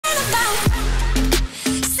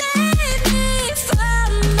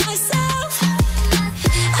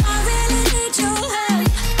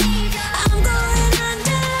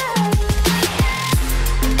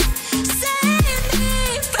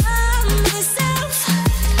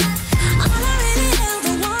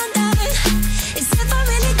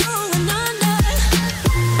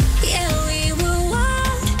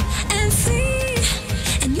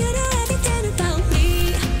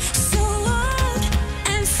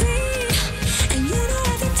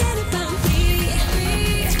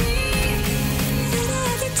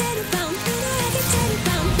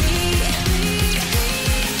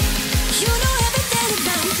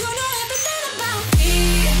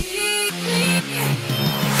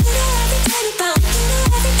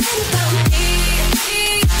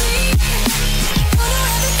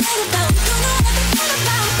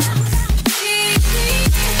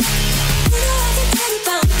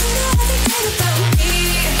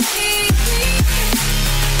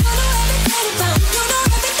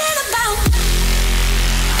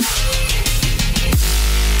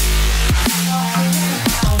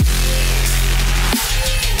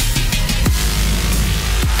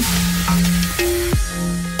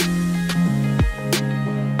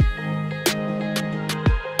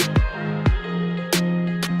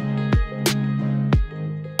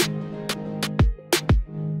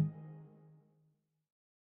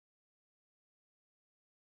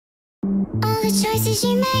All the choices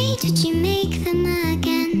you made, did you make them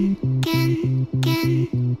again, again, again,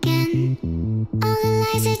 again? All the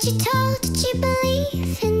lies that you told, did you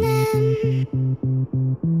believe in them?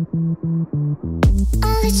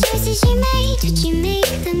 All the choices you made, did you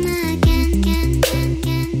make them again, again, again,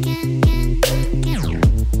 again, again, again?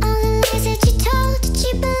 All the lies that you told, did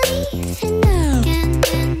you believe in them? Again,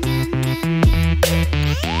 again, again, again, again.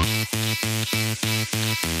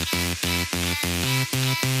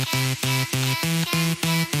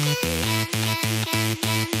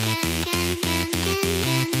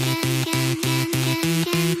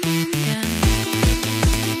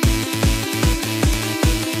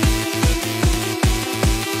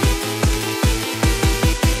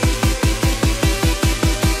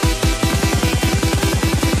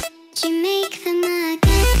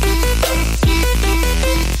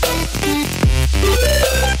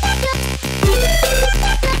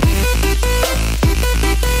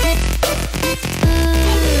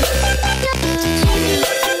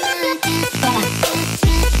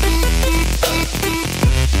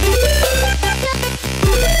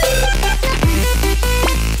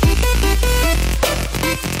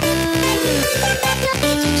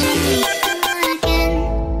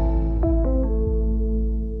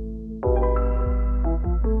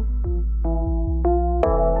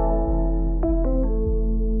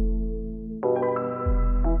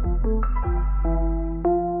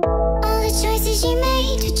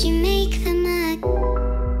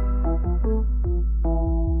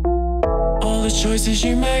 Choices you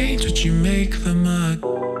made, did you make them again?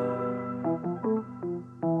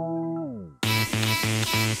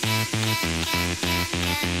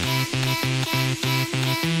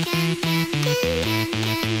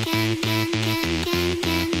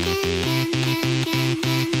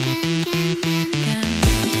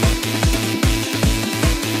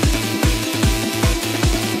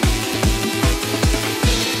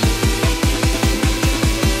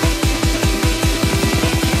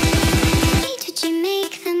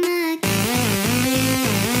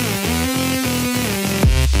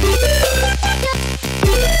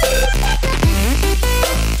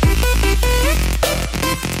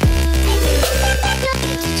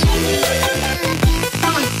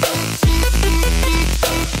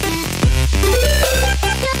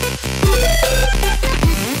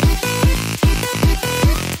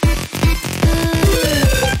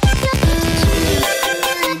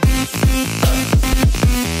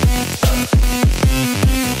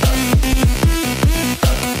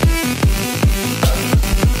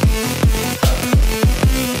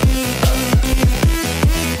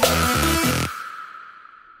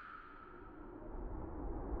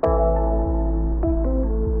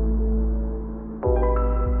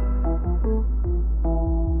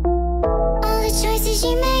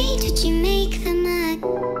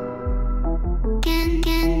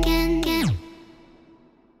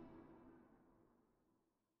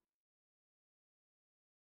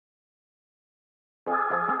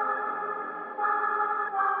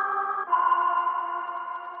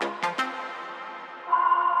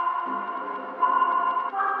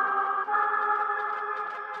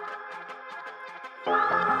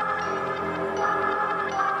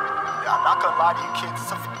 Lie to you kids,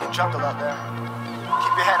 it's a fucking jungle out there.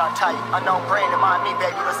 Keep your head on tight, unknown brain, and mind me,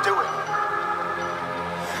 baby, let's do it.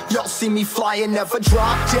 Y'all see me flying, never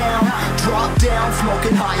drop down. Drop down,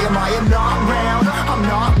 smoking high, I am not round. I'm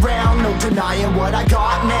not round, no denying what I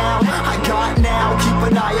got now. I got now,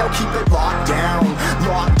 keep an eye out, keep it locked down.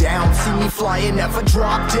 Locked down, see me flying, never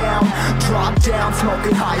drop down. Drop down,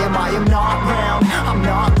 smoking high, I am not round. I'm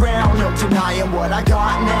not round, no denying what I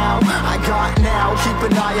got now. I got now,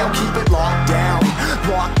 keep an eye out, keep it locked down.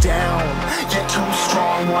 Locked down, you're too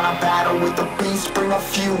strong. Wanna battle with the beast, bring a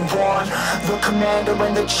few on. The commander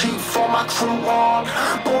and the chief for my crew on.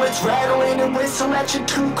 Bullets rattling and whistle at your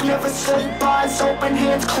toque. Never sleep, eyes open,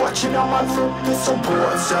 hands clutching on my loop. This a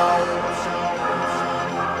war zone.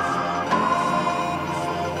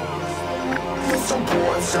 This a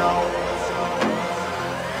war zone.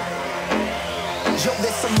 Yo,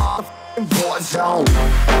 this a motherfucking war zone.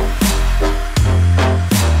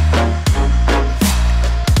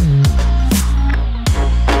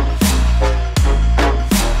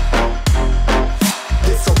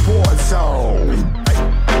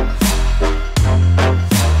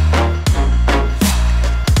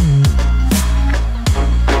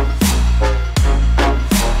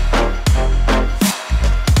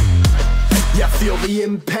 The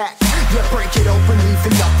impact, yeah, break it open,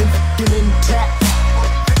 leaving nothing f***ing intact.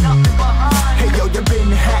 Hey yo, you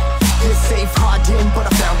been hacked. You're safe, hard in, but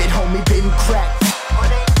I found it, homie, been cracked.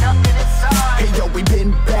 Hey yo, we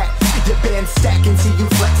been back. Your band stacking, see you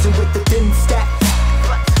flexing with the thin stack.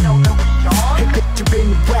 Hey bitch, you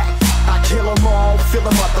been whacked. I kill 'em all, feel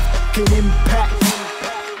a motherfucking impact.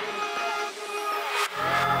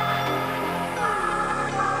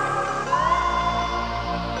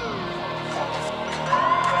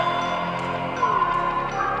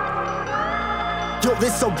 Yo,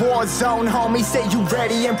 this a war zone, homie, say you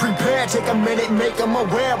ready and prepared. Take a minute, make them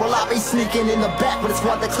aware. Well, I'll be sneaking in the back, but it's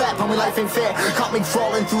worth the clap, homie, life ain't fair. Caught me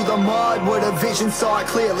crawling through the mud with a vision, saw it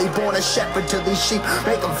clearly. Born a shepherd to these sheep,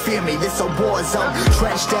 make them fear me. This a war zone,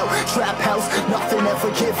 trenched out, trap house, nothing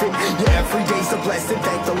ever given. Yeah, every day's a blessing,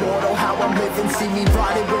 thank the Lord, oh how I'm living. See me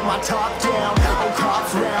riding with my top down, oh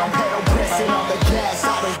cops round, pedal pressing on the gas.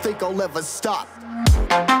 I don't think I'll ever stop.